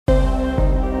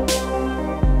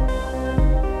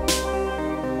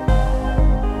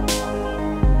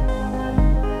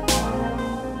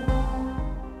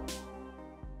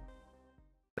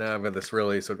I've got this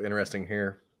really sort of interesting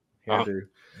hairdo.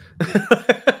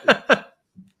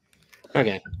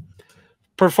 Okay.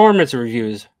 Performance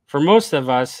reviews. For most of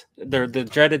us, they're the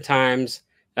dreaded times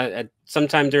at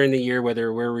sometime during the year,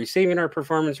 whether we're receiving our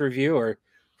performance review or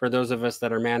for those of us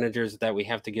that are managers that we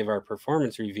have to give our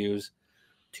performance reviews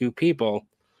to people.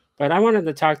 But I wanted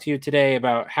to talk to you today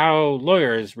about how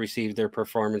lawyers receive their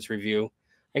performance review.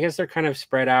 I guess they're kind of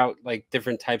spread out, like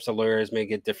different types of lawyers may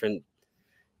get different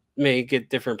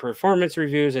performance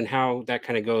reviews and how that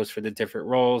kind of goes for the different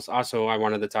roles. Also, I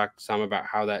wanted to talk some about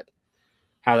how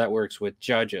that works with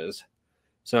judges.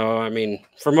 So, I mean,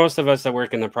 for most of us that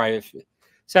work in the private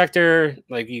sector,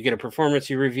 like you get a performance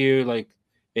review, like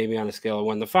maybe on a scale of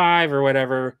 1 to 5 or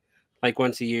whatever. Like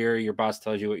once a year, your boss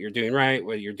tells you what you're doing right,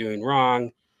 what you're doing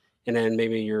wrong, and then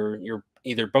maybe your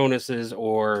either bonuses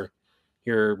or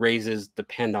your raises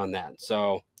depend on that.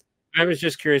 So, I was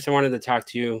just curious. I wanted to talk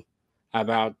to you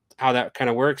about how that kind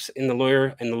of works in the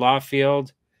law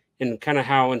field, and kind of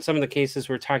how in some of the cases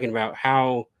we're talking about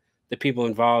how the people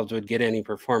involved would get any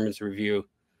performance review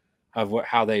of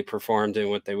how they performed and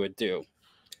what they would do.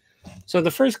 So the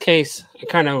first case I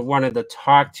kind of wanted to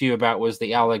talk to you about was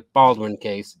the Alec Baldwin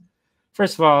case.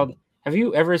 First of all, have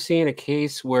you ever seen a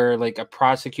case where like a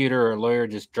prosecutor or a lawyer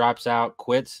just drops out,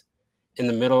 quits in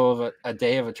the middle of a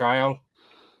day of a trial?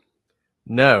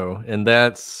 No, and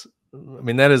that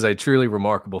is a truly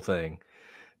remarkable thing.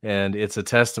 And it's a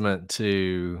testament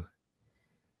to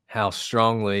how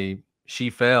strongly she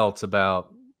felt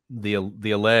about the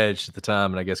alleged at the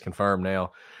time, and I guess confirmed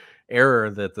now, error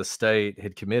that the state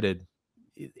had committed.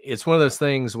 It's one of those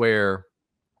things where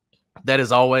that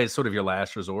is always sort of your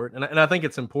last resort. And I think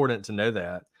it's important to know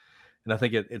that. And I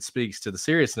think it speaks to the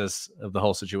seriousness of the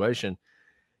whole situation.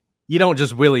 You don't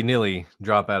just willy-nilly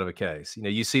drop out of a case.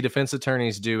 You see defense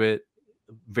attorneys do it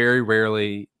very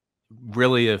rarely,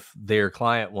 really, if their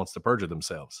client wants to perjure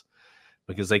themselves,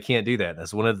 because they can't do that.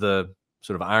 That's one of the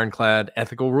sort of ironclad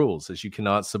ethical rules, is you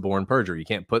cannot suborn perjury. You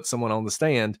can't put someone on the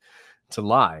stand to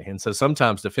lie. And so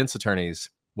sometimes defense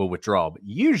attorneys will withdraw, but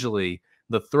usually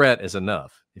the threat is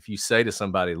enough. If you say to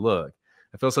somebody, look,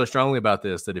 I feel so strongly about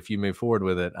this that if you move forward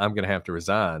with it, I'm going to have to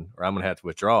resign or I'm going to have to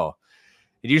withdraw.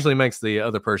 It usually makes the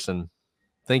other person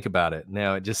think about it.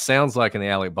 Now, it just sounds like in the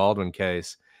Alec Baldwin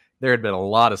case, there had been a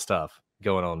lot of stuff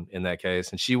going on in that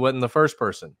case, and she wasn't the first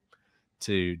person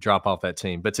to drop off that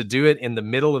team. But to do it in the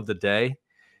middle of the day,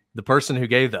 the person who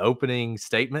gave the opening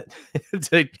statement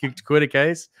to quit a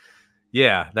case,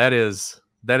 yeah, that is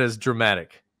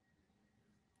dramatic.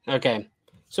 Okay.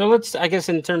 So I guess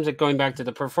in terms of going back to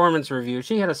the performance review,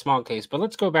 she had a small case, but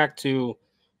let's go back to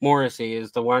Morrissey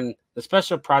is the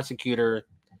special prosecutor.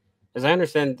 As I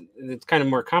understand, it's kind of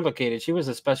more complicated. She was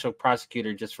a special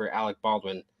prosecutor just for Alec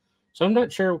Baldwin. So I'm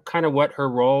not sure kind of what her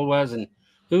role was and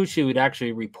who she would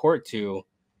actually report to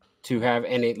have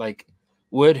any, like,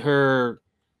 would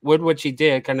what she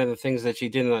did, kind of the things that she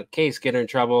did in that case, get her in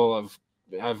trouble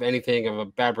of anything of a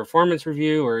bad performance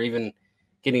review or even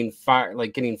getting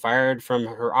fired from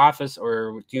her office?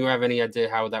 Or do you have any idea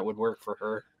how that would work for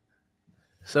her?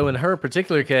 So in her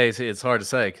particular case, it's hard to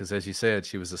say because, as you said,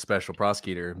 she was a special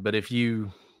prosecutor. But if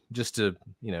you, just to,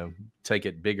 take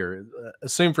it bigger,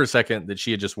 assume for a second that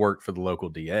she had just worked for the local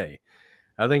DA.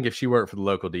 I think if she worked for the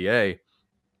local DA,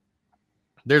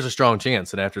 there's a strong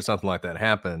chance that after something like that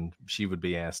happened, she would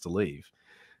be asked to leave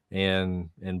and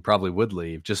probably would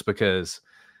leave, just because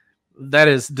that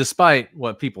is, despite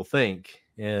what people think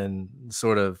and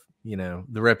sort of,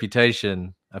 the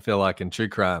reputation, I feel like, in true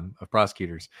crime of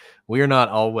prosecutors, we are not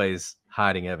always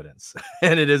hiding evidence.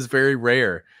 And it is very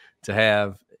rare to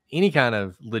have any kind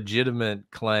of legitimate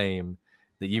claim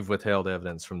that you've withheld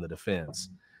evidence from the defense.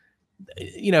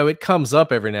 It comes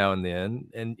up every now and then,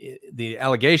 and the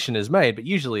allegation is made, but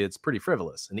usually it's pretty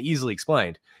frivolous and easily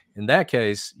explained. In that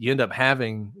case, you end up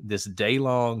having this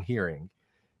day-long hearing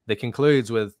that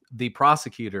concludes with the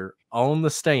prosecutor on the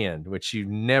stand, which you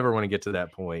never want to get to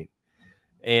that point,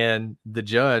 and the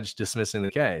judge dismissing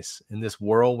the case in this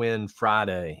whirlwind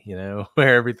Friday,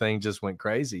 where everything just went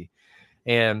crazy.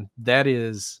 And that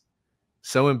is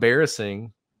so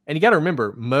embarrassing. And you got to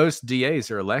remember, most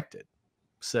DAs are elected.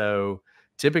 So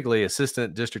typically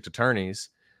assistant district attorneys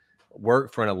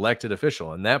work for an elected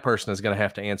official, and that person is going to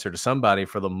have to answer to somebody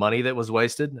for the money that was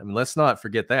wasted. I mean, let's not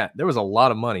forget that. There was a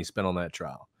lot of money spent on that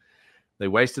trial. They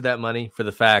wasted that money for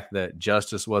the fact that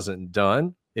justice wasn't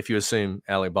done. If you assume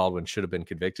Alec Baldwin should have been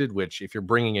convicted, which if you're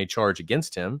bringing a charge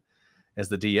against him as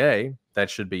the DA, that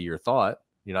should be your thought.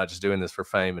 You're not just doing this for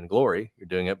fame and glory. You're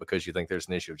doing it because you think there's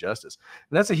an issue of justice.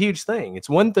 And that's a huge thing. It's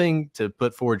one thing to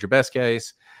put forward your best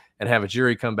case and have a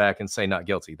jury come back and say not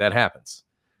guilty. That happens.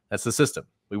 That's the system.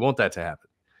 We want that to happen.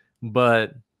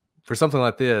 But for something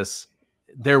like this,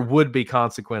 there would be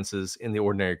consequences in the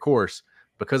ordinary course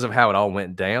because of how it all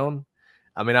went down.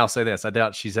 I mean, I'll say this: I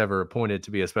doubt she's ever appointed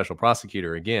to be a special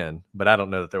prosecutor again, but I don't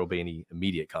know that there will be any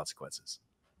immediate consequences.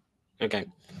 Okay.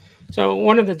 So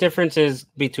one of the differences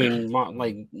between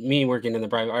like me working in the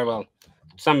private, or well,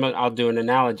 I'll do an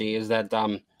analogy is that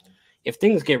if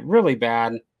things get really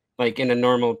bad, like in a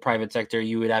normal private sector,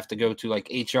 you would have to go to like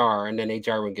HR, and then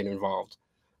HR would get involved.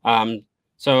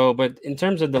 But in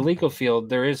terms of the legal field,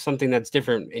 there is something that's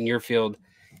different in your field,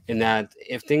 in that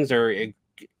if things are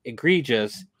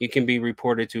egregious, you can be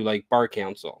reported to like bar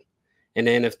counsel, and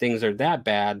then if things are that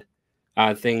bad,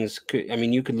 things could. I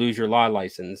mean, you could lose your law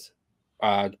license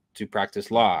to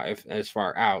practice law if as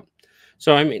far out.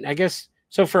 So I mean, I guess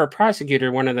so for a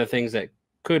prosecutor, one of the things that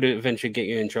could eventually get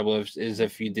you in trouble is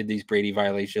if you did these Brady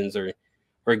violations or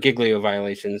Giglio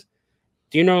violations.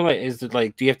 Do you know, like, is it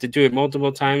like, do you have to do it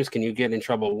multiple times? Can you get in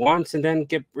trouble once and then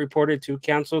get reported to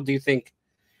counsel? Do you think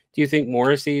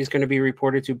Morrissey is going to be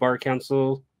reported to bar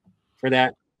counsel for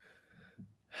that?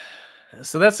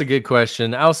 So that's a good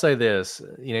question. I'll say this,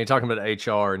 you're talking about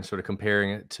HR and sort of comparing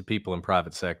it to people in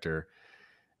private sector.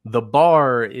 The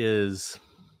bar is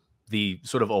the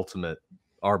sort of ultimate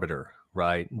arbiter,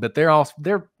 right? But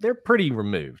they're pretty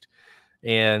removed.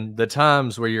 And the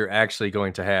times where you're actually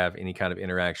going to have any kind of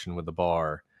interaction with the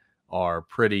bar are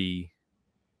pretty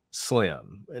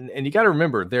slim. And you got to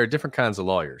remember, there are different kinds of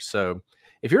lawyers. So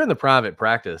if you're in the private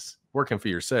practice working for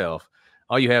yourself,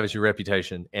 all you have is your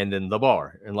reputation and then the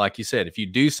bar. And like you said, if you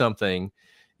do something,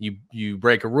 you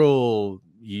break a rule,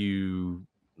 you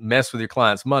mess with your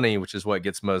client's money, which is what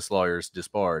gets most lawyers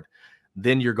disbarred,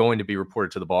 then you're going to be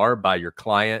reported to the bar by your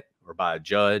client or by a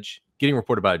judge. Getting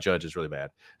reported by a judge is really bad.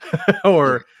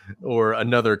 or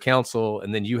another counsel,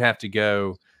 and then you have to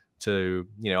go to,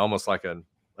 almost like a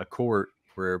court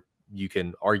where you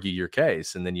can argue your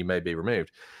case, and then you may be removed.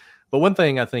 But one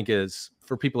thing I think is,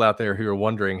 for people out there who are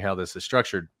wondering how this is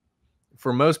structured,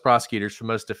 for most prosecutors, for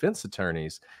most defense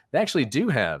attorneys, they actually do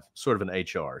have sort of an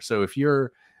HR. So if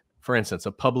you're, for instance,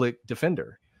 a public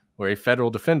defender or a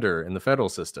federal defender in the federal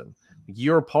system,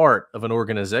 you're part of an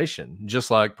organization,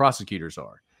 just like prosecutors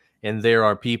are. And there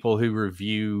are people who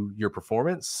review your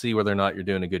performance, see whether or not you're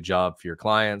doing a good job for your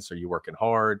clients. Are you working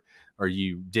hard? Are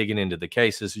you digging into the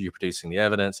cases? Are you producing the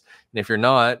evidence? And if you're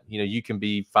not, you can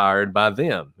be fired by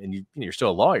them. And you're still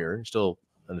a lawyer, you're still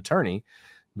an attorney,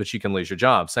 but you can lose your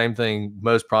job. Same thing,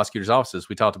 most prosecutors' offices.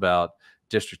 We talked about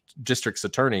district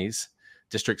attorneys.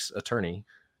 I'm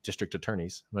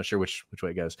not sure which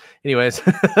way it goes. Anyways,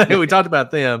 we talked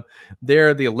about them.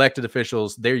 They're the elected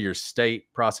officials. They're your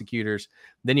state prosecutors.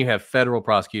 Then you have federal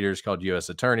prosecutors called U.S.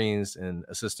 attorneys, and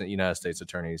assistant United States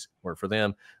attorneys work for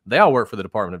them. They all work for the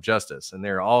Department of Justice, and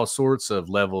there are all sorts of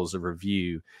levels of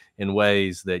review in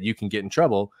ways that you can get in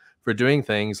trouble for doing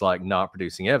things like not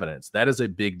producing evidence. That is a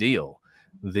big deal.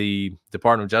 The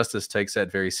Department of Justice takes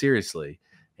that very seriously.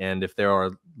 And if there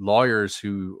are lawyers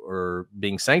who are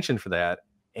being sanctioned for that,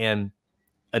 and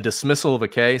a dismissal of a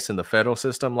case in the federal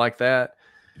system like that,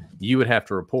 you would have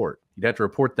to report. You'd have to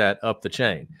report that up the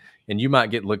chain. And you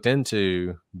might get looked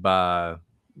into by,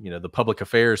 the public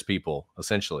affairs people,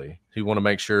 essentially, who want to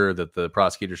make sure that the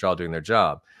prosecutors are all doing their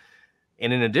job.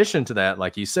 And in addition to that,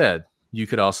 like you said, you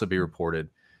could also be reported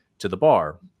to the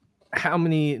bar. How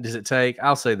many does it take?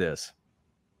 I'll say this.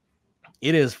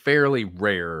 It is fairly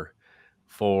rare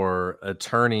for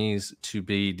attorneys to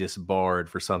be disbarred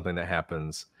for something that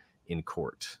happens in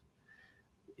court,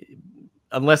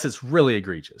 unless it's really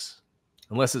egregious.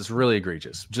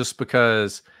 Just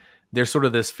because there's sort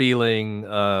of this feeling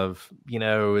of,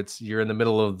 you're in the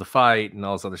middle of the fight and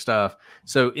all this other stuff.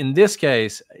 So in this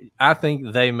case, I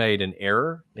think they made an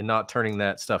error in not turning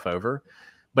that stuff over,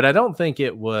 but I don't think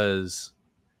it was,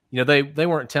 they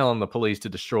weren't telling the police to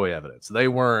destroy evidence. They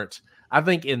weren't, I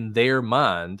think in their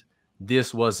mind,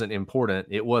 this wasn't important.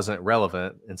 It wasn't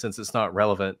relevant. And since it's not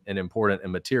relevant and important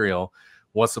and material,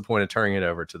 what's the point of turning it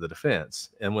over to the defense?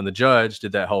 And when the judge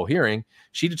did that whole hearing,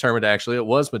 she determined actually it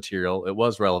was material. It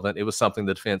was relevant. It was something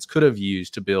the defense could have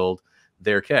used to build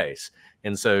their case.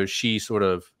 And so she sort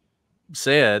of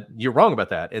said, you're wrong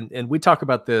about that. And we talk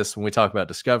about this when we talk about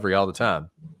discovery all the time.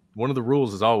 One of the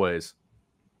rules is always,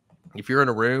 if you're in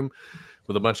a room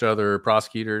with a bunch of other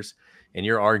prosecutors and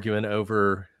you're arguing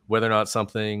over whether or not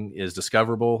something is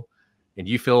discoverable, and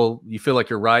you feel like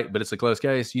you're right, but it's a close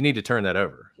case, you need to turn that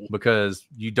over, because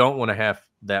you don't want to have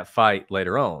that fight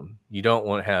later on. You don't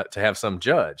want to have some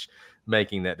judge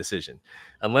making that decision.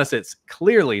 Unless it's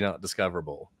clearly not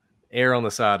discoverable, err on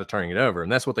the side of turning it over.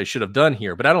 And that's what they should have done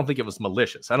here. But I don't think it was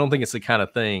malicious. I don't think it's the kind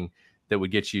of thing that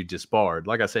would get you disbarred.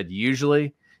 Like I said,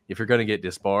 usually if you're going to get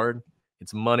disbarred,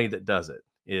 it's money that does it.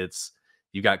 It's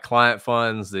you got client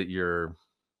funds that you're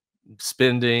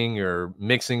spending or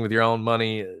mixing with your own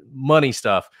money. Money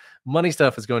stuff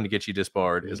is going to get you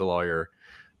disbarred as a lawyer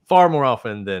far more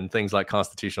often than things like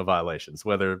constitutional violations,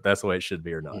 whether that's the way it should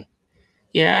be or not.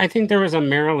 Yeah, I think there was a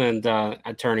Maryland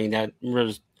attorney that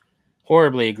was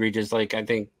horribly egregious. Like, I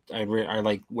think I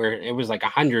like where it was like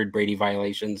 100 Brady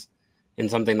violations and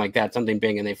something like that, something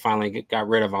big, and they finally got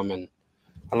rid of them. And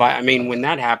a lot. I mean, when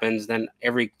that happens, then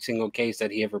every single case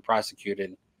that he ever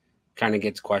prosecuted kind of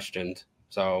gets questioned.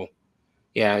 So,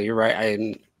 yeah, you're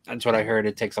right. That's what I heard.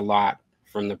 It takes a lot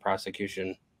from the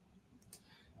prosecution.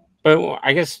 But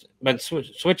I guess,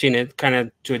 switching it kind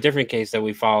of to a different case that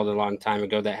we followed a long time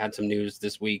ago that had some news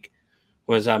this week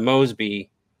was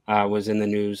Mosby was in the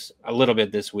news a little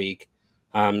bit this week.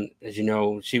 As you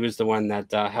know, she was the one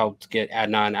that helped get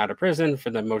Adnan out of prison for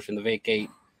the motion to vacate,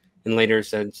 and later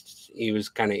said he was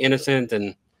kind of innocent,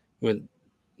 and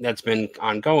that's been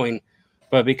ongoing.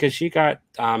 But because she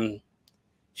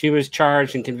was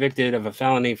charged and convicted of a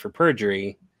felony for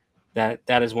perjury, that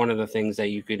is one of the things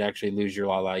that you could actually lose your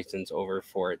law license over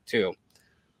for it too.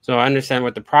 So I understand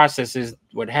what the process is.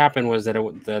 What happened was that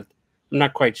I'm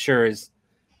not quite sure is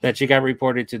that she got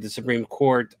reported to the Supreme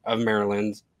Court of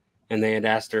Maryland, and they had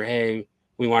asked her, "Hey,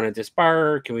 we want to disbar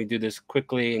her. Can we do this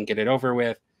quickly and get it over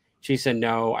with?" She said,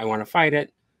 "No, I want to fight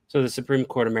it." So the Supreme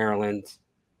Court of Maryland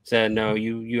said, "No,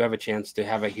 you have a chance to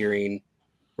have a hearing.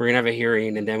 We're gonna have a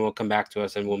hearing, and then we'll come back to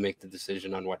us and we'll make the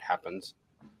decision on what happens."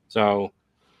 So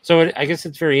I guess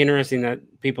it's very interesting that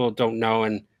people don't know,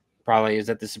 and probably is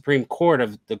that the Supreme Court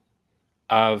of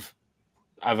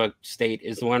a state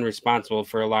is the one responsible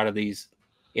for a lot of these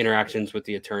interactions with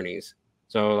the attorneys.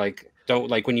 So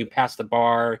don't when you pass the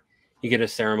bar, you get a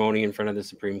ceremony in front of the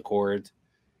Supreme Court,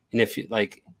 and if you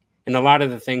and a lot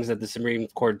of the things that the Supreme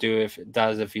Court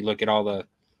if you look at all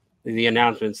the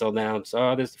announcements, they'll announce,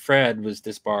 "Oh, this Fred was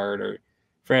disbarred," or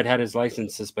 "Fred had his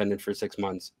license suspended for 6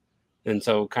 months." And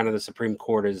so kind of the Supreme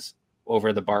Court is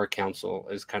over the bar council,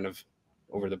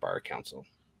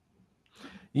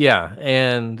 Yeah.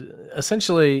 And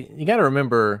essentially, you got to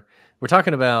remember, we're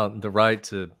talking about the right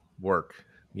to work,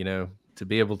 to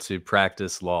be able to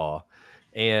practice law.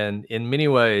 And in many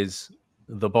ways,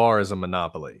 the bar is a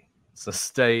monopoly. It's a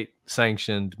state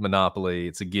sanctioned monopoly.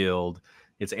 It's a guild.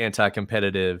 It's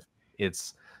anti-competitive.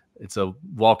 It's a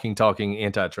walking, talking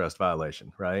antitrust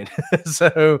violation, right?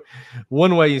 So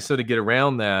one way you sort of get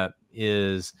around that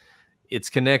is it's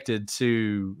connected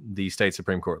to the state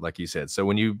Supreme Court, like you said. So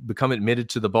when you become admitted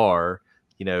to the bar,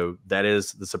 that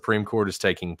is the Supreme Court is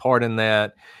taking part in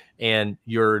that. And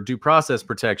your due process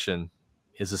protection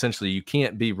is essentially you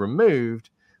can't be removed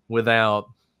without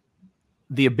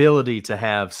the ability to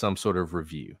have some sort of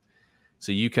review.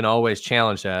 So you can always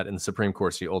challenge that, and the Supreme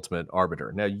Court's the ultimate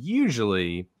arbiter. Now,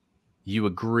 usually you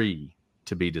agree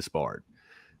to be disbarred.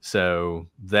 So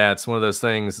that's one of those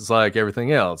things. It's like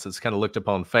everything else. It's kind of looked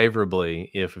upon favorably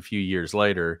if a few years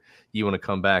later you want to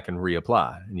come back and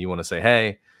reapply and you want to say,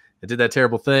 "Hey, I did that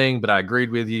terrible thing, but I agreed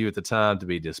with you at the time to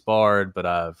be disbarred, but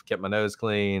I've kept my nose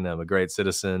clean. I'm a great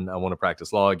citizen. I want to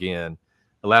practice law again.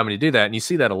 Allow me to do that." And you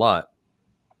see that a lot.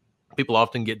 People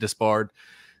often get disbarred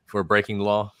for breaking the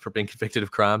law, for being convicted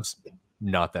of crimes.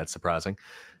 Not that surprising.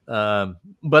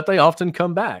 But they often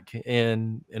come back,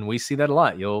 and we see that a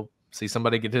lot. You'll see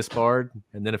somebody get disbarred,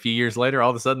 and then a few years later, all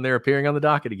of a sudden they're appearing on the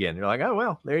docket again. You're like, "Oh,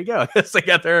 well, there you go." They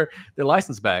got their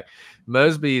license back.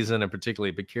 Mosby is in a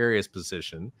particularly precarious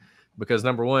position because,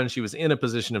 number one, she was in a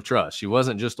position of trust. She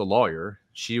wasn't just a lawyer.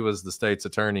 She was the state's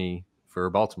attorney for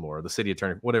Baltimore, the city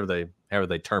attorney, however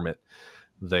they term it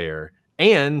there.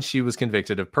 And she was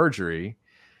convicted of perjury,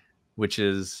 which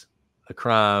is a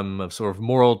crime of sort of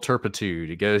moral turpitude.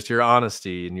 It goes to your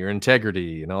honesty and your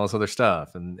integrity and all this other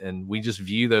stuff. And we just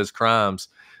view those crimes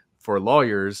for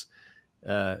lawyers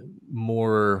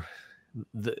more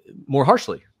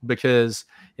harshly, because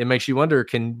it makes you wonder,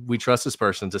 can we trust this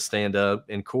person to stand up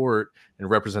in court and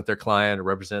represent their client or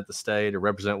represent the state or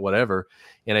represent whatever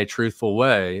in a truthful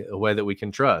way, a way that we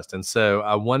can trust? And so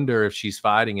I wonder if she's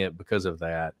fighting it because of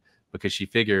that, because she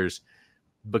figures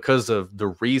because of the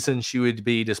reason she would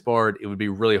be disbarred, it would be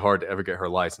really hard to ever get her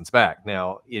license back.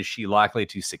 Now, is she likely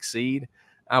to succeed?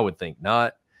 I would think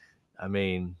not. I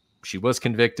mean, she was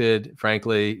convicted.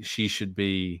 Frankly, she should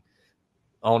be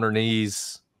on her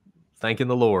knees thanking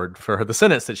the Lord for the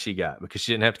sentence that she got, because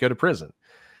she didn't have to go to prison.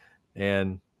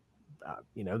 And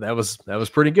that was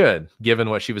pretty good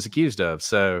given what she was accused of.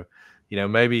 So,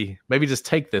 maybe just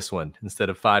take this one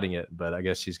instead of fighting it. But I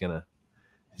guess she's gonna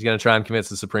try and convince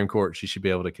the Supreme Court she should be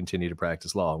able to continue to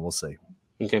practice law, and we'll see.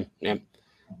 Okay. Yeah.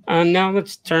 Now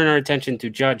let's turn our attention to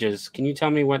judges. Can you tell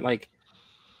me what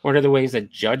are the ways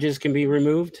that judges can be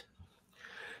removed?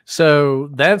 So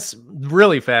that's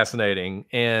really fascinating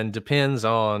and depends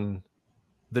on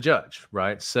the judge,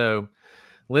 right? So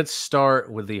let's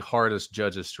start with the hardest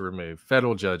judges to remove,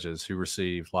 federal judges who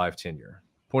receive life tenure,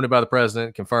 appointed by the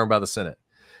president, confirmed by the Senate.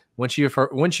 Once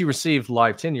you receive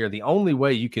life tenure, the only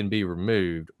way you can be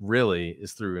removed really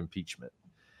is through impeachment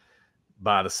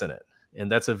by the Senate.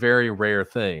 And that's a very rare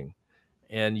thing.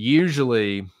 And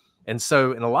usually, and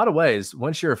so in a lot of ways,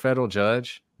 once you're a federal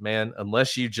judge, man,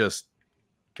 unless you just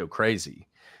go crazy,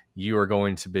 you're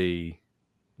going to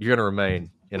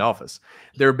remain in office.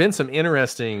 There have been some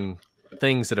interesting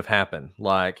things that have happened.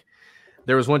 Like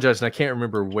there was one judge, and I can't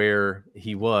remember where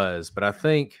he was, but I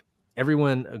think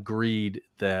everyone agreed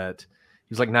that he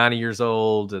was like 90 years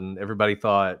old, and everybody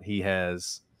thought he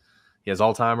has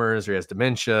Alzheimer's or he has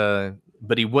dementia,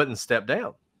 but he wouldn't step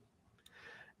down.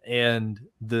 And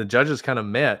the judges kind of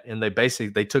met, and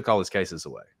they took all his cases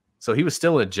away. So he was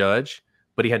still a judge,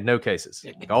 but he had no cases.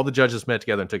 All the judges met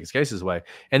together and took his cases away.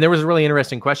 And there was a really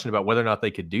interesting question about whether or not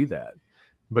they could do that,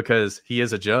 because he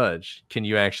is a judge. Can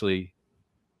you actually?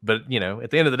 But at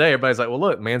the end of the day, everybody's like, well,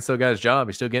 look, man still got his job.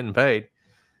 He's still getting paid.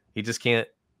 He just can't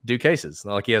do cases.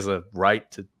 Not like he has a right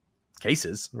to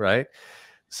cases, right?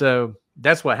 So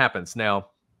that's what happens. Now,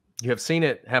 you have seen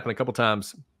it happen a couple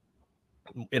times.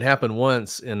 It happened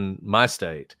once in my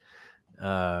state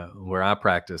where I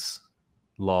practice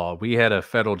law. We had a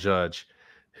federal judge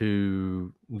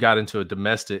who got into a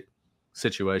domestic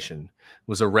situation,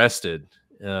 was arrested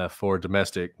for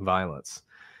domestic violence.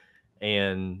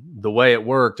 And the way it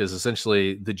worked is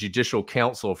essentially the judicial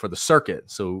counsel for the circuit.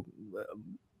 So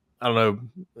I don't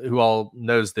know who all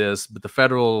knows this, but the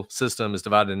federal system is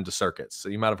divided into circuits. So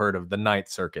you might have heard of the Ninth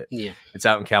Circuit. Yeah. It's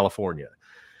out in California.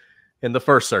 And the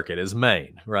First Circuit is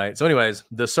Maine, right? So anyways,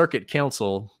 the circuit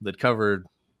council that covered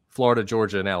Florida,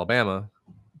 Georgia, and Alabama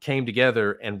came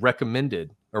together and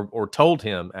recommended or told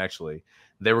him actually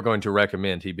they were going to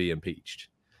recommend he be impeached.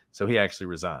 So he actually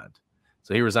resigned.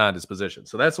 So he resigned his position.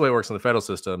 So that's the way it works in the federal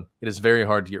system. It is very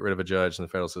hard to get rid of a judge in the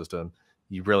federal system.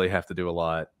 You really have to do a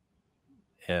lot.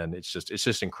 And it's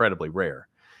just incredibly rare.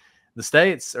 The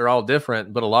states are all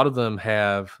different, but a lot of them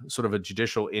have sort of a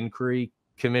judicial inquiry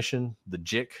commission, the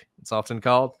JIC, it's often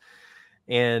called.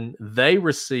 And they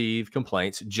receive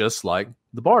complaints just like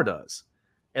the bar does.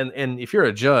 And if you're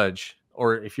a judge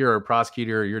or if you're a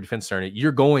prosecutor or you're a defense attorney,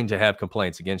 you're going to have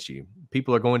complaints against you.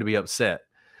 People are going to be upset.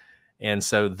 And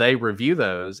so they review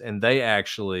those, and they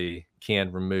actually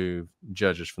can remove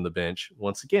judges from the bench.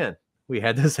 Once again, we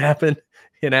had this happen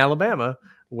in Alabama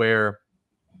where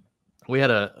we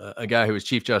had a guy who was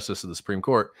Chief Justice of the Supreme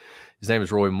Court. His name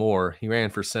is Roy Moore. He ran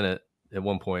for Senate at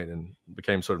one point and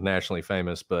became sort of nationally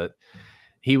famous, but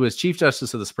he was Chief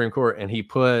Justice of the Supreme Court, and he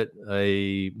put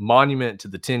a monument to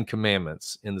the 10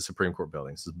 Commandments in the Supreme Court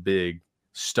building. It's a big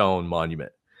stone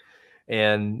monument.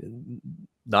 And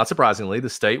not surprisingly, the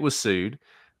state was sued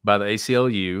by the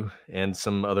ACLU and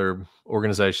some other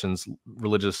organizations,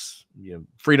 religious,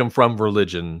 freedom from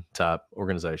religion type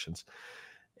organizations.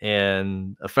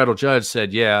 And a federal judge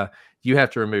said, yeah, you have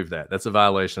to remove that. That's a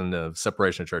violation of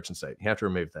separation of church and state. You have to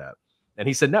remove that. And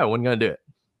he said, no, I wasn't going to do it.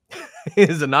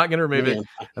 He's not going to remove it.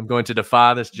 I'm going to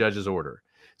defy this judge's order.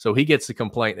 So he gets a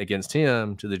complaint against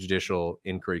him to the Judicial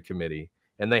Inquiry Committee.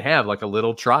 And they have like a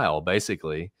little trial,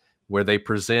 basically, where they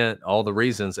present all the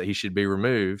reasons that he should be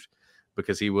removed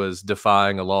because he was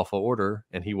defying a lawful order.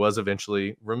 And he was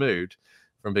eventually removed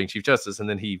from being Chief Justice. And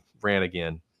then he ran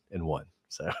again and won.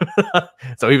 So,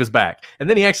 so he was back, and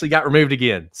then he actually got removed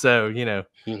again. So, I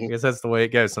guess that's the way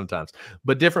it goes sometimes,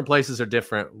 but different places are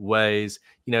different ways.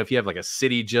 If you have like a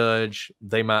city judge,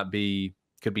 they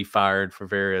could be fired for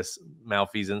various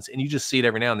malfeasance, and you just see it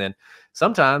every now and then.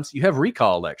 Sometimes you have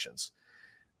recall elections.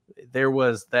 There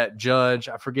was that judge,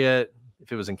 I forget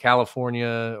if it was in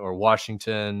California or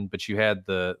Washington, but you had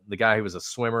the guy who was a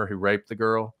swimmer who raped the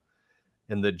girl,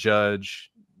 and the judge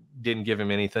didn't give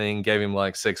him anything, gave him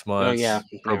like 6 months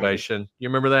probation. You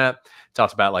remember that?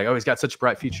 Talked about like, oh, he's got such a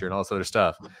bright future and all this other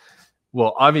stuff.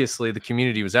 Well, obviously the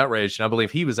community was outraged, and I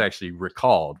believe he was actually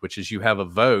recalled, which is you have a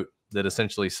vote that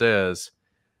essentially says,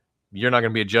 you're not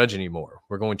going to be a judge anymore.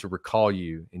 We're going to recall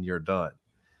you and you're done.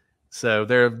 So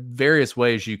there are various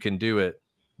ways you can do it,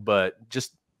 but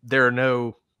just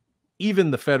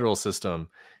even the federal system,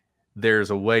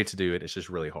 there's a way to do it. It's just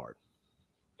really hard.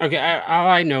 Okay, all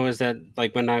I know is that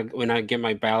like when I get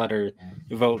my ballot or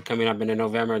vote coming up in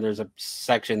November, there's a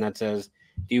section that says,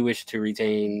 "Do you wish to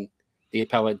retain the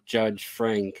appellate judge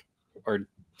Frank or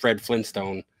Fred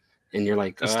Flintstone?" And you're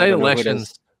like, the state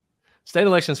elections. State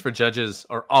elections for judges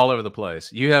are all over the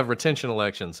place. You have retention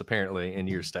elections apparently in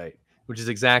your state, which is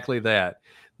exactly that.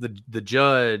 The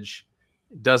judge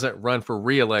doesn't run for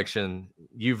re-election.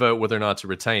 You vote whether or not to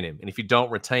retain him, and if you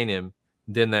don't retain him,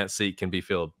 then that seat can be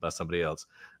filled by somebody else.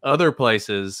 Other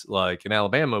places, like in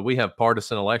Alabama, we have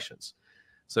partisan elections.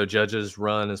 So judges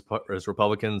run as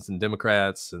Republicans and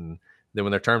Democrats, and then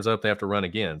when their term's up, they have to run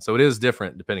again. So it is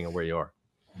different depending on where you are.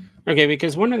 Okay,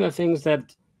 because one of the things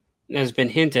that has been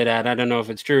hinted at, I don't know if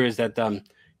it's true, is that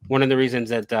one of the reasons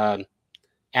that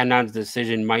Adnan's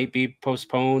decision might be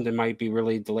postponed and might be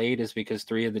really delayed is because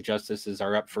 3 of the justices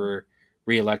are up for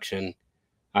re-election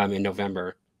in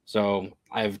November. So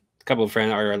I have a couple of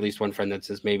friends, or at least one friend, that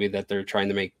says maybe that they're trying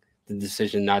to make the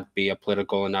decision not be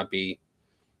political and not be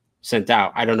sent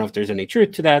out. I don't know if there's any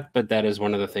truth to that, but that is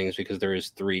one of the things, because there is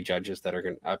 3 judges that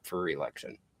are up for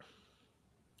re-election.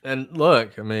 And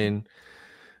look, I mean,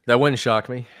 that wouldn't shock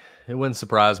me. It wouldn't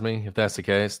surprise me if that's the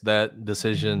case. That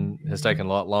decision has taken a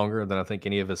lot longer than I think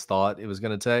any of us thought it was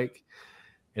going to take.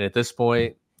 And at this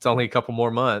point, it's only a couple more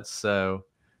months. So,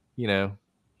 do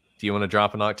you want to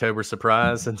drop an October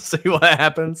surprise and see what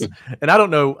happens? And I don't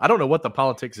know what the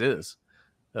politics is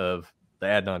of the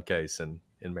Adnan case in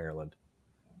Maryland.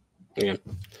 Yeah.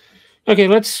 Okay,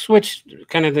 let's switch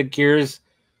kind of the gears.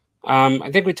 I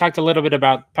think we talked a little bit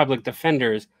about public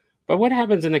defenders, but what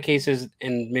happens in the cases,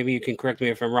 and maybe you can correct me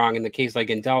if I'm wrong, in the case like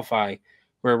in Delphi,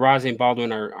 where Rossi and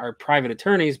Baldwin are private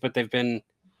attorneys, but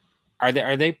are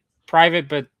they private,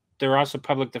 but they're also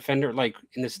public defender, like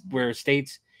in this, where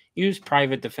states use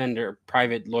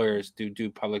private lawyers to do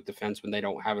public defense when they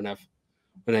don't have enough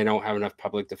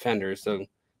public defenders. So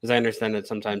as I understand it,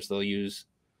 sometimes they'll use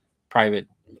private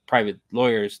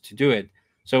lawyers to do it.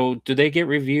 So do they get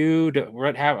reviewed?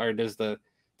 Or does the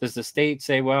state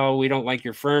say, well, we don't like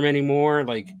your firm anymore?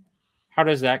 Like, how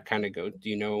does that kind of go? Do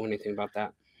you know anything about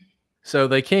that? So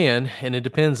they can, and it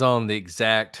depends on the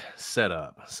exact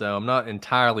setup. So I'm not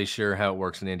entirely sure how it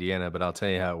works in Indiana, but I'll tell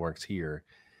you how it works here.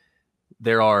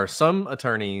 There are some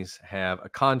attorneys have a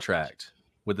contract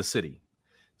with the city.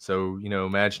 So,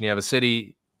 imagine you have a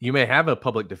city, you may have a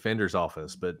public defender's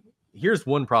office, but here's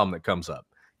one problem that comes up.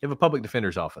 You have a public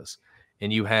defender's office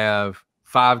and you have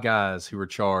 5 guys who are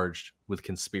charged with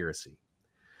conspiracy.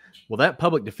 Well, that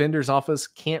public defender's office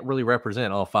can't really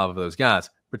represent all 5 of those guys,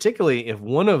 particularly if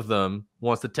one of them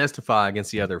wants to testify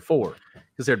against the other 4,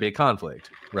 because there'd be a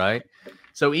conflict, right?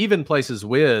 So even places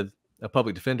with a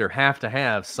public defender have to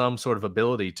have some sort of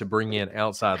ability to bring in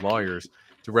outside lawyers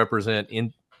to represent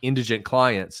indigent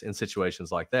clients in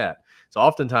situations like that. So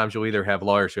oftentimes you'll either have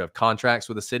lawyers who have contracts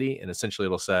with the city, and essentially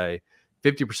it'll say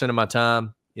 50% of my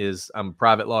time is I'm a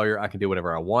private lawyer. I can do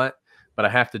whatever I want, but I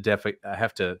have to dedicate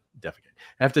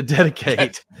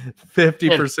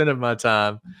 50% of my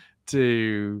time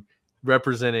to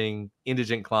representing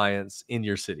indigent clients in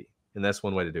your city. And that's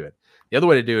one way to do it. The other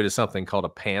way to do it is something called a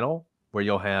panel, where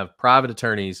you'll have private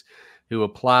attorneys who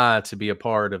apply to be a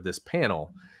part of this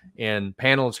panel. And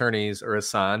panel attorneys are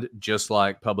assigned, just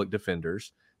like public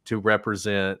defenders, to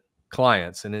represent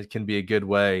clients. And it can be a good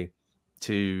way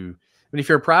to, if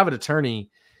you're a private attorney,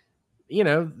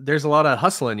 there's a lot of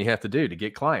hustling you have to do to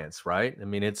get clients, right? I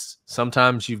mean, it's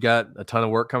sometimes you've got a ton of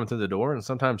work coming through the door and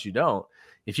sometimes you don't.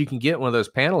 If you can get one of those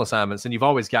panel assignments, then you've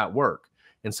always got work.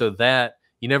 And so that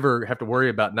you never have to worry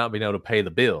about not being able to pay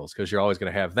the bills, because you're always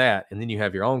going to have that. And then you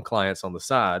have your own clients on the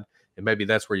side, and maybe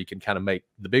that's where you can kind of make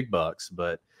the big bucks.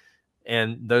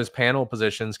 And those panel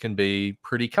positions can be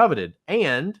pretty coveted.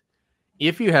 And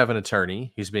if you have an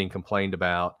attorney who's being complained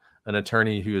about, an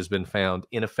attorney who has been found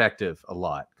ineffective a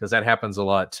lot, because that happens a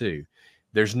lot too.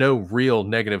 There's no real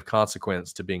negative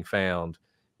consequence to being found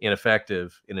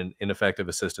ineffective in an ineffective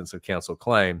assistance of counsel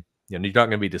claim. You're not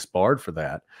going to be disbarred for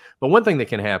that. But one thing that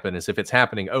can happen is if it's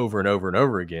happening over and over and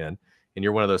over again, and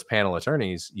you're one of those panel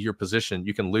attorneys, your position,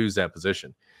 you can lose that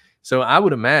position. So I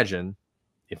would imagine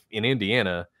if in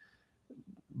Indiana,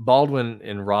 Baldwin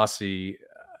and Rossi,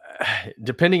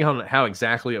 depending on how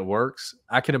exactly it works,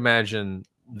 I can imagine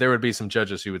there would be some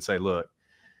judges who would say, look,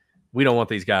 we don't want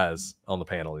these guys on the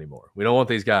panel anymore. We don't want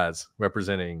these guys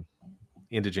representing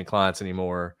indigent clients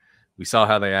anymore. We saw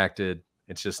how they acted.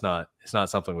 It's not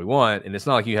something we want. And it's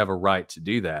not like you have a right to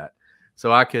do that.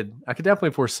 So I could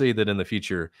definitely foresee that in the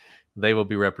future, they will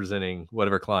be representing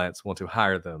whatever clients want to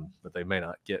hire them, but they may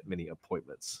not get many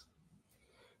appointments.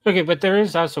 Okay, but there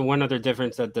is also one other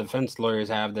difference that defense lawyers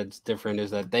have that's different,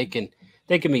 is that they can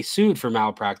be sued for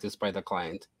malpractice by the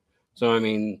client. So,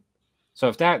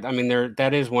 if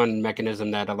that is one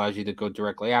mechanism that allows you to go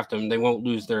directly after them. They won't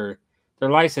lose their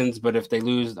license, but if they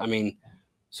lose,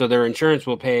 so their insurance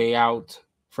will pay out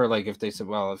for like if they said,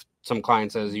 well, if some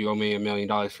client says you owe me $1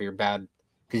 million for your bad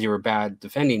because you were bad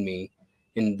defending me,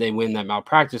 and they win that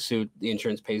malpractice suit, the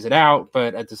insurance pays it out,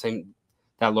 but at the same,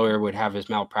 that lawyer would have his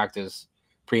malpractice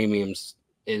premiums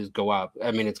is go up.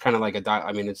 I mean, it's kind of like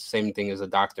I mean, it's the same thing as a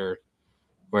doctor,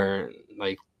 where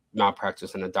like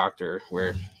malpractice and a doctor,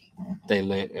 where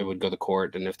it would go to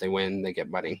court, and if they win, they get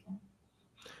money.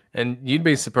 And you'd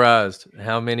be surprised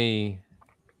how many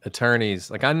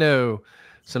attorneys, like I know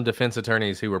some defense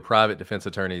attorneys who were private defense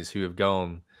attorneys who have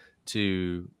gone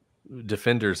to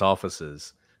defenders'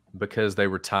 offices because they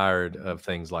were tired of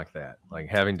things like that, like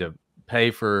having to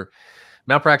pay for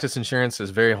malpractice insurance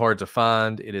is very hard to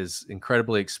find. It is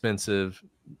incredibly expensive.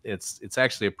 It's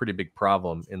actually a pretty big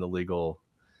problem in the legal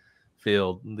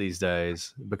field these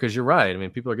days, because you're right. I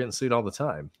mean, people are getting sued all the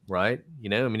time, right? You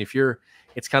know, I mean,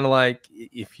 it's kind of like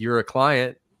if you're a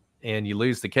client and you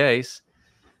lose the case,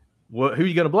 who are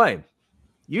you going to blame?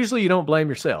 Usually you don't blame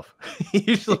yourself.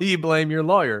 Usually you blame your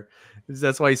lawyer.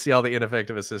 That's why you see all the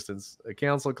ineffective assistance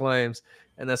counsel claims,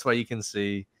 and that's why you can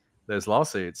see those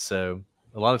lawsuits. So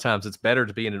a lot of times it's better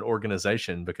to be in an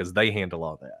organization because they handle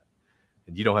all that,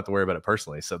 and you don't have to worry about it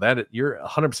personally. So that you're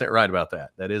 100% right about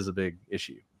that. That is a big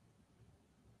issue.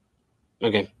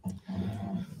 Okay.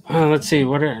 Let's see.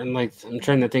 I'm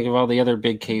trying to think of all the other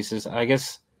big cases. I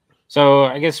guess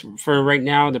for right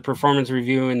now, the performance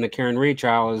review in the Karen Reed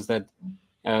trial is that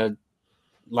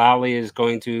Lally is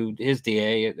going to his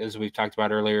DA, as we've talked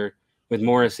about earlier, with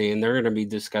Morrissey, and they're going to be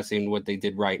discussing what they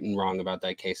did right and wrong about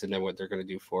that case, and then what they're going to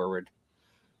do forward.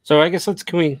 So I guess I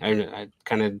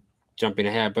kind of jumping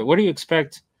ahead, but what do you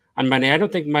expect on Monday? I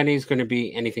don't think Monday is going to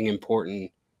be anything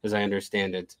important, as I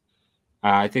understand it.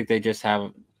 I think they just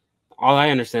have, all I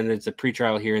understand is a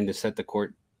pretrial hearing to set the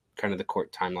court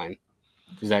timeline.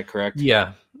 Is that correct?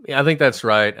 Yeah, I think that's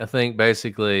right. I think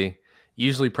basically,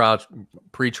 usually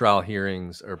pretrial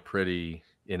hearings are pretty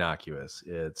innocuous.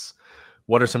 It's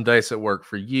what are some dates that work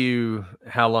for you?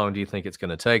 How long do you think it's going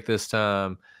to take this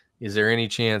time? Is there any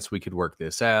chance we could work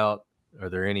this out? Are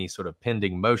there any sort of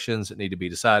pending motions that need to be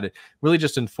decided? Really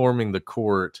just informing the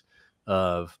court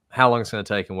of how long it's going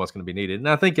to take and what's going to be needed. And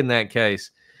I think in that case,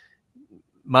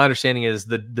 my understanding is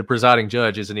the presiding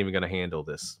judge isn't even going to handle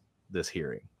this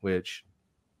hearing, which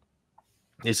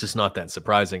it's just not that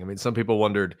surprising. I mean, some people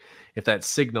wondered if that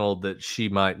signaled that she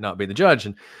might not be the judge,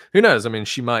 and who knows? I mean,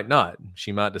 she might not.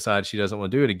 She might decide she doesn't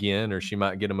want to do it again, or she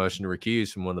might get a motion to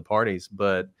recuse from one of the parties.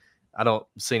 But I don't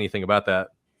see anything about that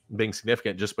being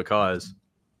significant, just because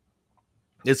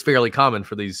it's fairly common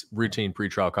for these routine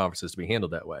pretrial conferences to be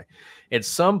handled that way. At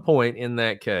some point in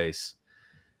that case,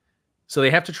 so they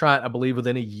have to try it, I believe,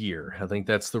 within a year. I think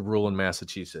that's the rule in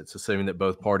Massachusetts, assuming that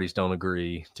both parties don't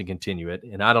agree to continue it.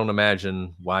 And I don't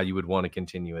imagine why you would want to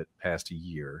continue it past a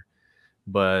year.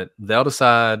 But they'll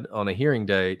decide on a hearing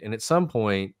date. And at some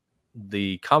point,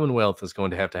 the Commonwealth is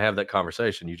going to have that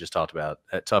conversation you just talked about,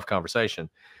 that tough conversation,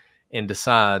 and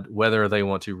decide whether they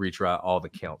want to retry all the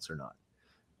counts or not.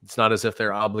 It's not as if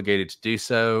they're obligated to do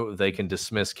so. They can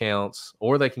dismiss counts,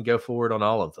 or they can go forward on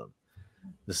all of them.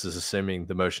 This is assuming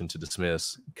the motion to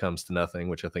dismiss comes to nothing,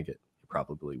 which I think it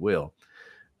probably will.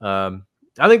 I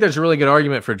think there's a really good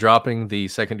argument for dropping the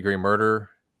second-degree murder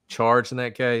charge in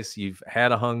that case. You've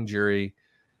had a hung jury.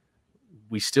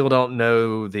 We still don't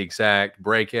know the exact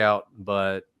breakout,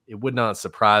 but it would not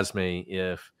surprise me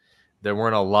if there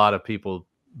weren't a lot of people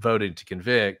voted to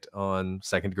convict on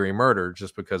second-degree murder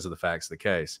just because of the facts of the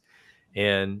case.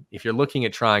 And if you're looking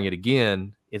at trying it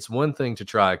again, it's one thing to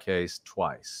try a case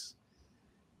twice.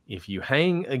 If you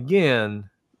hang again,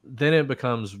 then it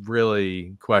becomes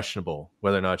really questionable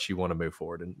whether or not you want to move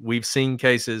forward. And we've seen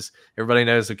cases, everybody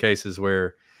knows the cases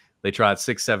where they tried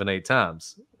 6, 7, 8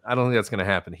 times. I don't think that's going to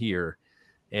happen here.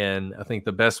 And I think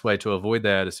the best way to avoid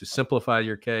that is to simplify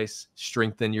your case,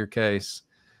 strengthen your case,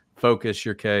 focus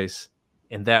your case.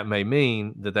 And that may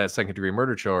mean that second-degree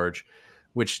murder charge,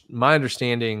 which my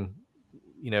understanding,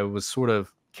 was sort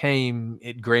of came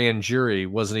at grand jury,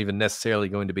 wasn't even necessarily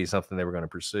going to be something they were going to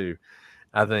pursue.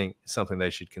 I think something they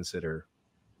should consider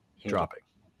dropping.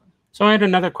 So I had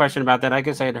another question about that. I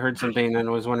guess I had heard something and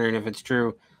I was wondering if it's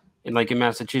true. In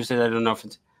Massachusetts, I don't know if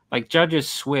it's like judges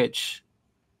switch.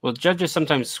 Well, judges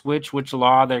sometimes switch which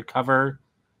law they cover.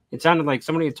 It sounded like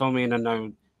somebody had told me, and I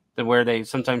know that where they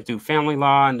sometimes do family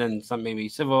law and then some maybe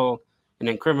civil and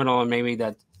then criminal, and maybe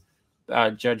that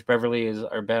Judge Bev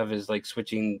is like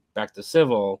switching back to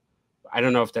civil. I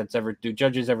don't know if that's do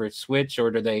judges ever switch,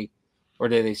 or do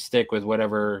they stick with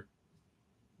whatever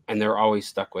and they're always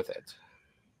stuck with it?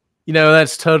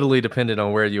 That's totally dependent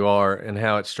on where you are and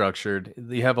how it's structured.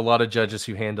 You have a lot of judges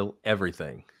who handle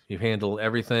everything. You handle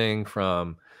everything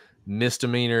from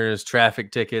misdemeanors,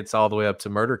 traffic tickets, all the way up to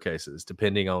murder cases,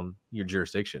 depending on your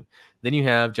jurisdiction. Then you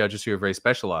have judges who are very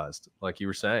specialized, like you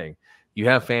were saying. You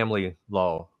have family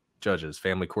law judges,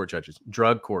 family court judges,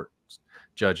 drug court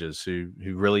judges who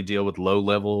really deal with low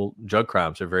level drug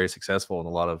crimes, are very successful in a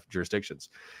lot of jurisdictions.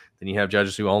 Then you have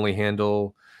judges who only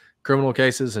handle criminal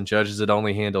cases and judges that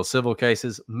only handle civil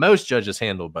cases. Most judges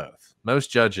handle both.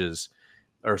 Most judges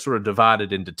are sort of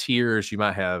divided into tiers. You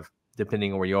might have,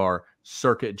 depending on where you are,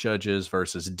 circuit judges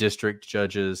versus district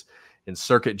judges. And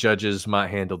circuit judges might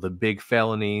handle the big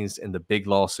felonies and the big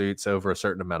lawsuits over a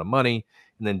certain amount of money.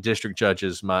 And then district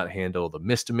judges might handle the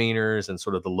misdemeanors and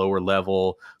sort of the lower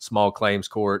level, small claims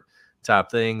court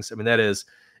type things. I mean, that is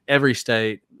every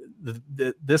state.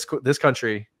 This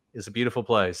country is a beautiful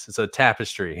place. It's a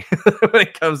tapestry when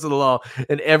it comes to the law,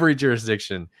 and every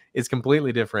jurisdiction is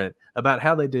completely different about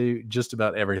how they do just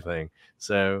about everything.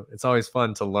 So it's always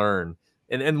fun to learn.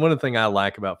 And one of the things I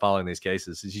like about following these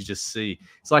cases is you just see,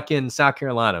 it's like in South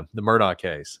Carolina, the Murdaugh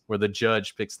case, where the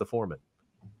judge picks the foreman.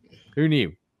 Who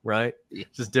knew, right?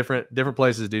 Just different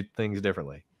places do things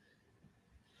differently.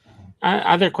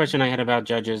 Other question I had about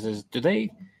judges is, do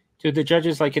the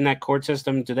judges, like in that court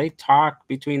system, do they talk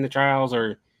between the trials,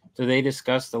 or do they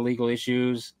discuss the legal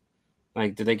issues?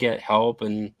 Like, do they get help,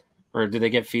 or do they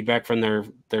get feedback from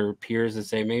their peers that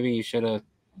say maybe you should have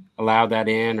allowed that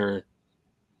in or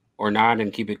not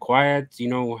and keep it quiet? Do you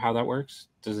know how that works?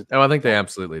 Does it? Oh, I think they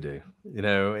absolutely do.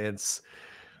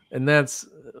 And that's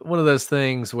one of those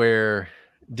things where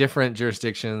different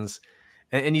jurisdictions,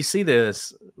 and you see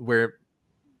this where,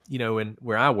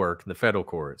 where I work in the federal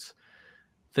courts,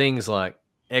 things like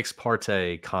ex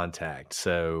parte contact.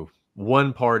 So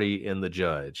one party and the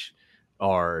judge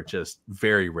are just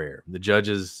very rare. The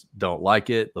judges don't like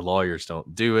it. The lawyers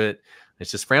don't do it. It's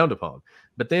just frowned upon.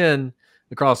 But then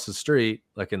across the street,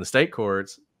 like in the state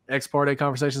courts, ex parte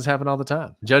conversations happen all the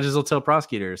time. Judges will tell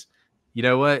prosecutors, you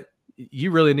know what,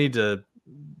 you really need to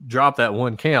drop that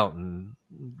one count and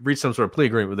reach some sort of plea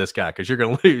agreement with this guy because you're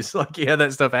going to lose. Like, you had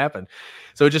that stuff happen.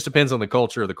 So it just depends on the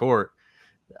culture of the court.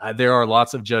 There are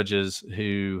lots of judges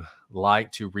who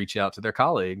like to reach out to their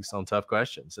colleagues on tough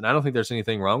questions. And I don't think there's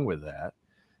anything wrong with that.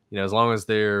 As long as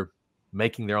they're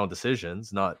making their own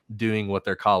decisions, not doing what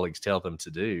their colleagues tell them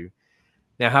to do.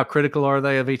 Now, how critical are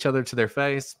they of each other to their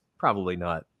face? Probably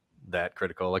not that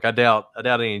critical. Like, I doubt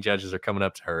any judges are coming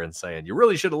up to her and saying, you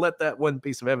really should have let that one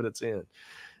piece of evidence in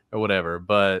or whatever.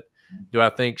 But do I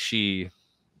think she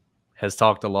has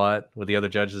talked a lot with the other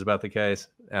judges about the case?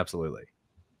 Absolutely.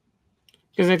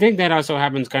 Because I think that also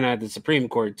happens kind of at the Supreme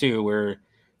Court too, where,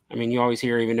 I mean, you always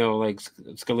hear, even though like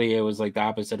Scalia was like the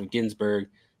opposite of Ginsburg,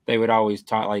 they would always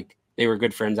talk like they were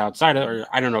good friends outside of, or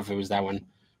I don't know if it was that one,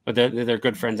 but they're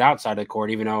good friends outside of court,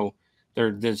 even though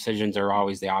their decisions are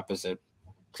always the opposite.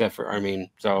 Except for, I mean,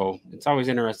 so it's always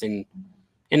interesting,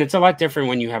 and it's a lot different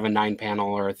when you have a 9-panel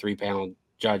or a 3-panel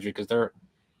judge, because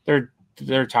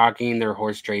they're talking, they're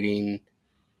horse trading.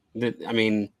 I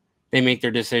mean, they make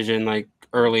their decision like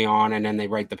early on, and then they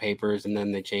write the papers, and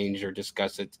then they change or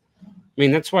discuss it. I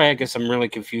mean, that's why I guess I'm really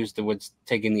confused to what's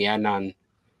taking the Adnan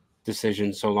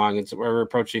decision so long. We're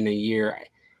approaching a year,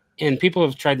 and people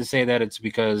have tried to say that it's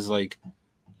because like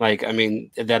I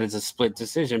mean, that is a split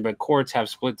decision, but courts have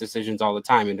split decisions all the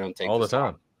time and don't take all the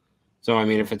time. So I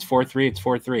mean, if it's 4-3, it's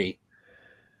 4-3.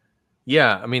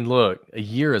 Yeah, I mean, look, a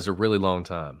year is a really long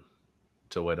time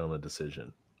to wait on a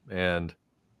decision. And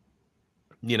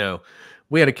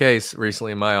we had a case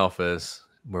recently in my office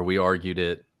where we argued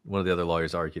it. One of the other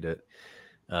lawyers argued it.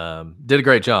 Did a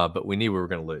great job, but we knew we were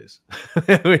going to lose.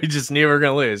 We just knew we were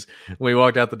going to lose when we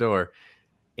walked out the door.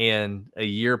 And a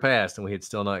year passed, and we had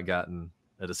still not gotten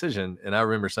a decision. And I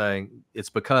remember saying,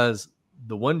 it's because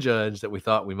the one judge that we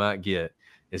thought we might get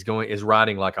is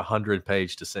writing like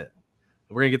 100-page dissent.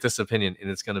 We're going to get this opinion, and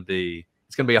it's going to be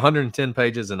 110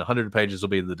 pages, and 100 pages will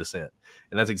be the dissent.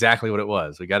 And that's exactly what it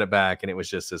was. We got it back, and it was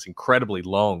just this incredibly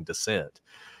long dissent.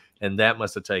 And that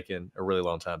must have taken a really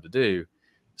long time to do.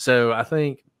 So I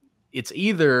think it's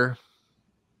either,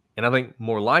 and I think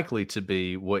more likely to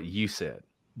be what you said,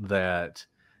 that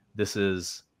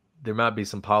there might be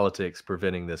some politics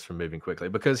preventing this from moving quickly.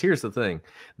 Because here's the thing.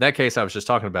 That case I was just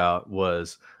talking about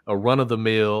was a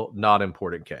run-of-the-mill, not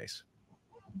important case.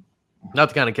 Not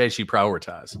the kind of case you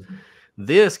prioritize.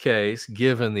 This case,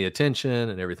 given the attention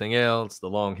and everything else, the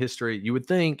long history, you would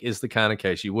think is the kind of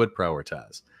case you would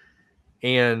prioritize.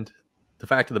 And the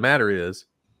fact of the matter is,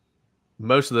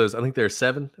 most of those, I think there's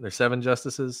 7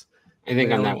 justices. I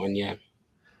think on that one,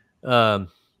 yeah.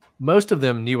 Most of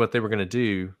them knew what they were going to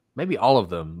do, maybe all of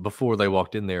them, before they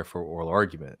walked in there for oral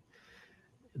argument.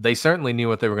 they certainly knew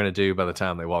what they were going to do by the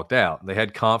time they walked out. They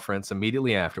had conference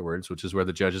immediately afterwards, which is where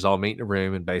the judges all meet in a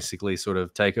room and basically sort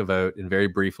of take a vote and very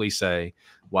briefly say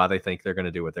why they think they're going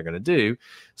to do what they're going to do.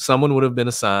 Someone would have been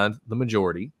assigned the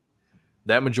majority.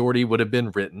 That majority would have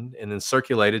been written and then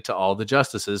circulated to all the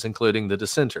justices, including the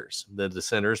dissenters. The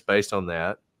dissenters, based on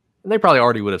that, and they probably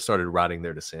already would have started writing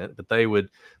their dissent, but they would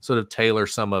sort of tailor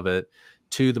some of it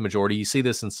to the majority. You see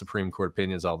this in Supreme Court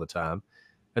opinions all the time.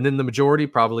 And then the majority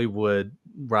probably would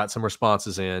write some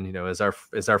responses in, as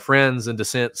our friends in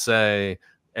dissent say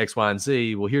X, Y, and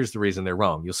Z. Well, here's the reason they're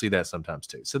wrong. You'll see that sometimes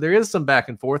too. So there is some back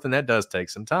and forth, and that does take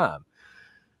some time.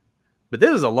 But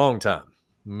this is a long time.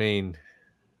 I mean,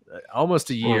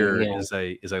 almost a year is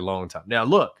a long time. Now,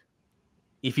 look,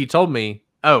 if you told me,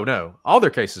 oh no, all their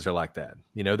cases are like that.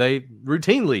 They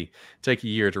routinely take a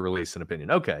year to release an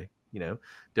opinion. Okay,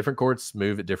 different courts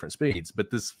move at different speeds, but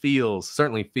this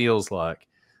certainly feels like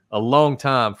a long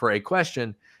time for a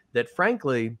question that,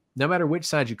 frankly, no matter which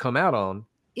side you come out on,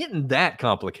 isn't that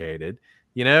complicated.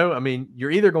 I mean,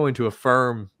 you're either going to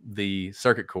affirm the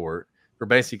circuit court for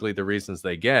basically the reasons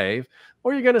they gave,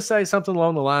 or you're going to say something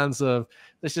along the lines of,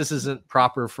 this just isn't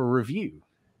proper for review.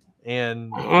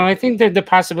 And well, I think that the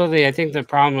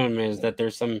problem is that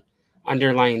there's some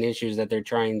underlying issues that they're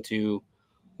trying to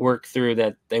work through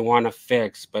that they want to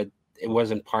fix, but it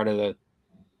wasn't part of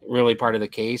the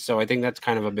case. So I think that's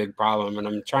kind of a big problem. And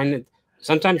I'm trying to,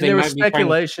 sometimes there was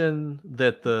speculation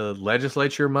that the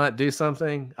legislature might do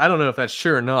something. I don't know if that's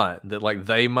true or not, that like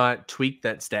they might tweak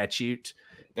that statute.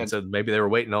 And so maybe they were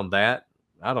waiting on that.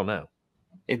 I don't know.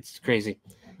 It's crazy.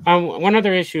 One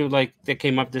other issue that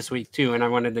came up this week too, and I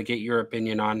wanted to get your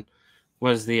opinion on,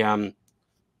 was the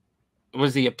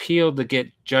appeal to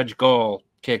get Judge Gohl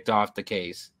kicked off the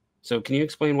case. So can you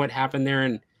explain what happened there,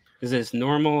 and is this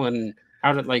normal, and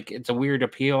how did it's a weird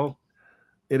appeal?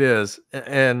 It is,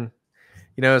 and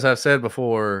as I've said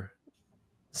before,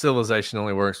 civilization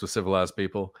only works with civilized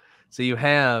people. So you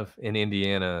have in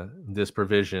Indiana this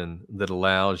provision that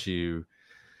allows you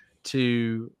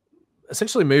to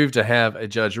essentially move to have a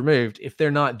judge removed if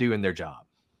they're not doing their job.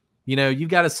 You've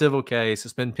got a civil case.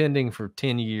 It's been pending for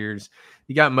 10 years.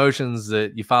 You got motions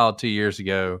that you filed 2 years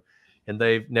ago, and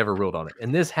they've never ruled on it.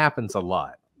 And this happens a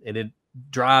lot, and it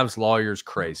drives lawyers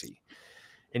crazy.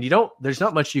 And there's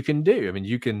not much you can do. I mean,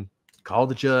 you can call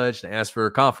the judge and ask for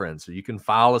a conference, or you can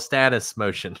file a status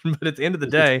motion. But at the end of the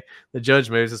day, the judge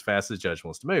moves as fast as the judge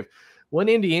wants to move. Well, in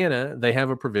Indiana, they have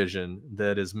a provision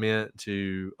that is meant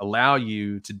to allow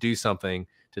you to do something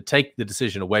to take the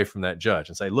decision away from that judge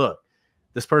and say, look,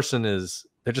 this person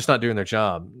they're just not doing their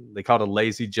job. They call it a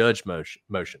lazy judge motion.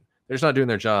 They're just not doing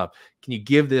their job. Can you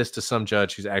give this to some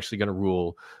judge who's actually going to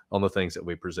rule on the things that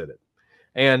we presented?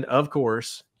 And of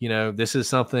course, this is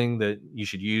something that you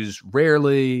should use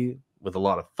rarely, with a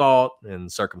lot of thought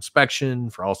and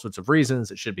circumspection for all sorts of reasons.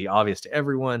 It should be obvious to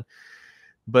everyone.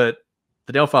 But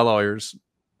the Delphi lawyers,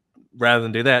 rather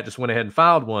than do that, just went ahead and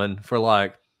filed one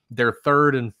for their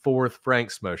third and fourth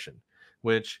Franks motion,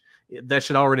 which that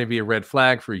should already be a red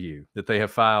flag for you, that they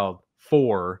have filed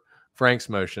 4 Franks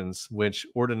motions, which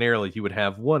ordinarily you would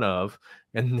have one of.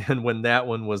 And then when that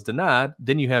one was denied,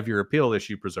 then you have your appeal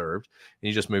issue preserved and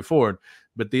you just move forward.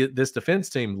 But this defense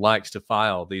team likes to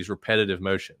file these repetitive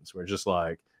motions where just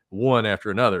one after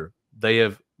another. They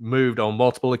have moved on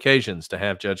multiple occasions to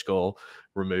have Judge Gohl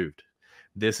removed.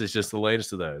 This is just the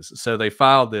latest of those. So they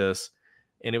filed this,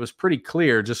 and it was pretty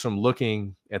clear just from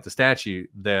looking at the statute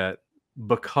that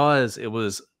because it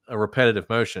was a repetitive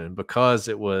motion, because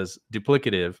it was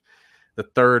duplicative, the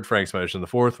third Franks motion, the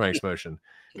fourth Franks motion,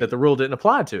 that the rule didn't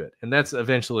apply to it. And that's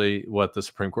eventually what the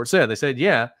Supreme Court said. They said,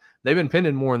 yeah, they've been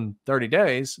pending more than 30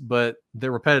 days, but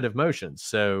they're repetitive motions,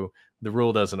 so the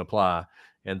rule doesn't apply,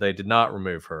 and they did not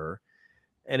remove her.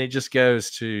 And it just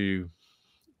goes to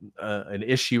an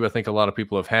issue I think a lot of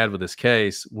people have had with this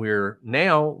case. We're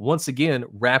now, once again,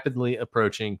 rapidly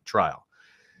approaching trial.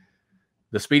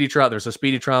 The speedy trial, there's a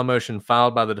speedy trial motion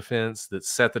filed by the defense that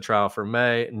set the trial for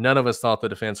May. None of us thought the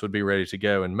defense would be ready to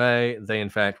go in May. They, in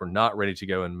fact, were not ready to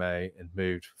go in May and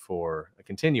moved for a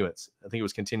continuance. I think it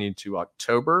was continued to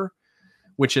October,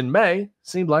 which in May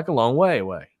seemed like a long way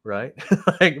away, right?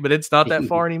 But it's not that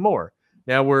far anymore.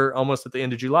 Now we're almost at the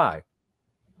end of July.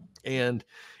 And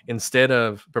instead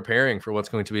of preparing for what's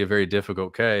going to be a very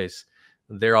difficult case,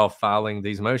 they're all filing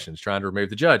these motions trying to remove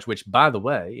the judge, which, by the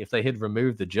way, if they had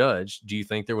removed the judge, do you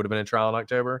think there would have been a trial in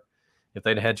October? If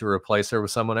they'd had to replace her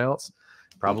with someone else?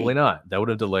 Probably not. That would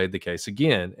have delayed the case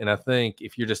again. And I think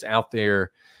if you're just out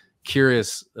there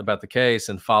curious about the case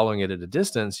and following it at a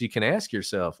distance, you can ask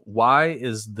yourself, why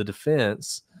is the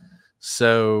defense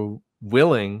so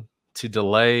willing to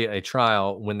delay a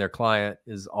trial when their client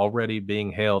is already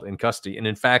being held in custody and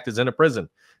in fact is in a prison,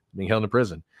 being held in a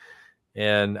prison.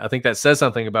 And I think that says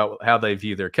something about how they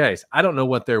view their case. I don't know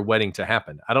what they're waiting to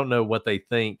happen. I don't know what they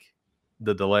think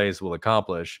the delays will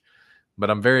accomplish, but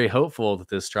I'm very hopeful that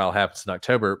this trial happens in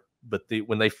October. But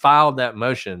when they filed that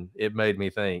motion, it made me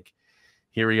think,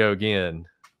 here we go again.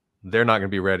 They're not going to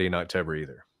be ready in October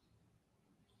either.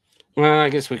 Well, I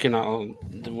guess we can all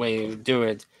the way we do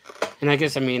it. And I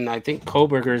guess, I mean, I think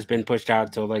Koberger has been pushed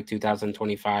out till like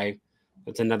 2025.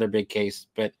 That's another big case,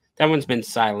 but that one's been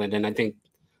silent. And I think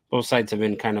both sides have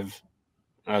been kind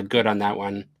of good on that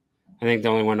one. I think the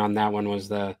only one on that one was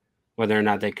whether or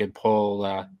not they could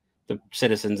poll the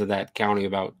citizens of that county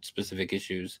about specific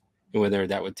issues and whether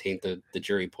that would taint the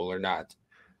jury pool or not.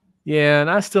 Yeah, and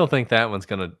I still think that one's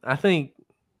going to, I think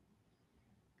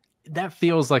that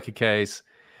feels like a case.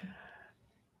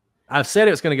 I've said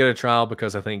it's going to go to trial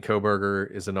because I think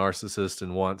Koberger is a narcissist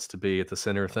and wants to be at the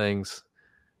center of things.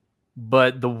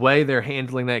 But the way they're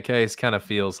handling that case kind of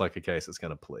feels like a case that's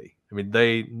going to plea. I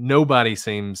mean, nobody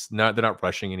seems they're not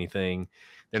rushing anything.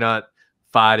 They're not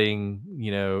fighting,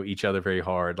 each other very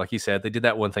hard. Like you said, they did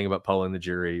that one thing about polling the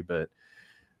jury, but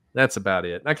that's about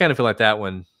it. And I kind of feel like that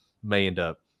one may end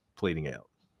up pleading out.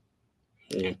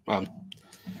 Yeah.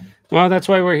 Well, that's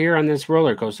why we're here on this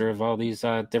roller coaster of all these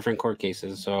different court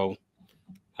cases. So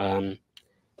I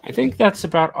think that's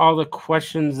about all the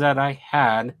questions that I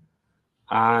had.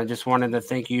 I just wanted to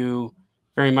thank you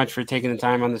very much for taking the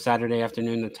time on the Saturday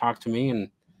afternoon to talk to me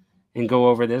and go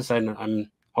over this. I'm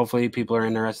hopefully people are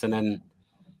interested in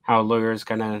how lawyers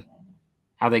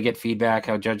how they get feedback,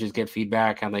 how judges get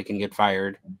feedback, how they can get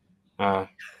fired for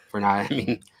not. I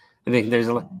mean, I think there's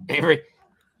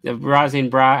the Rosine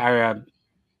Bra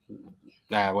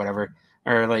or whatever,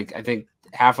 or like I think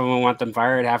half of them want them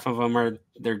fired, half of them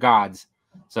they're gods.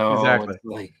 So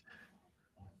exactly.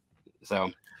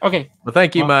 Okay. Well,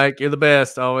 thank you, Mike. You're the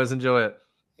best. Always enjoy it.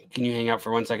 Can you hang out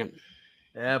for 1 second?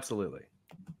 Absolutely.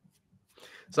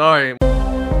 Sorry.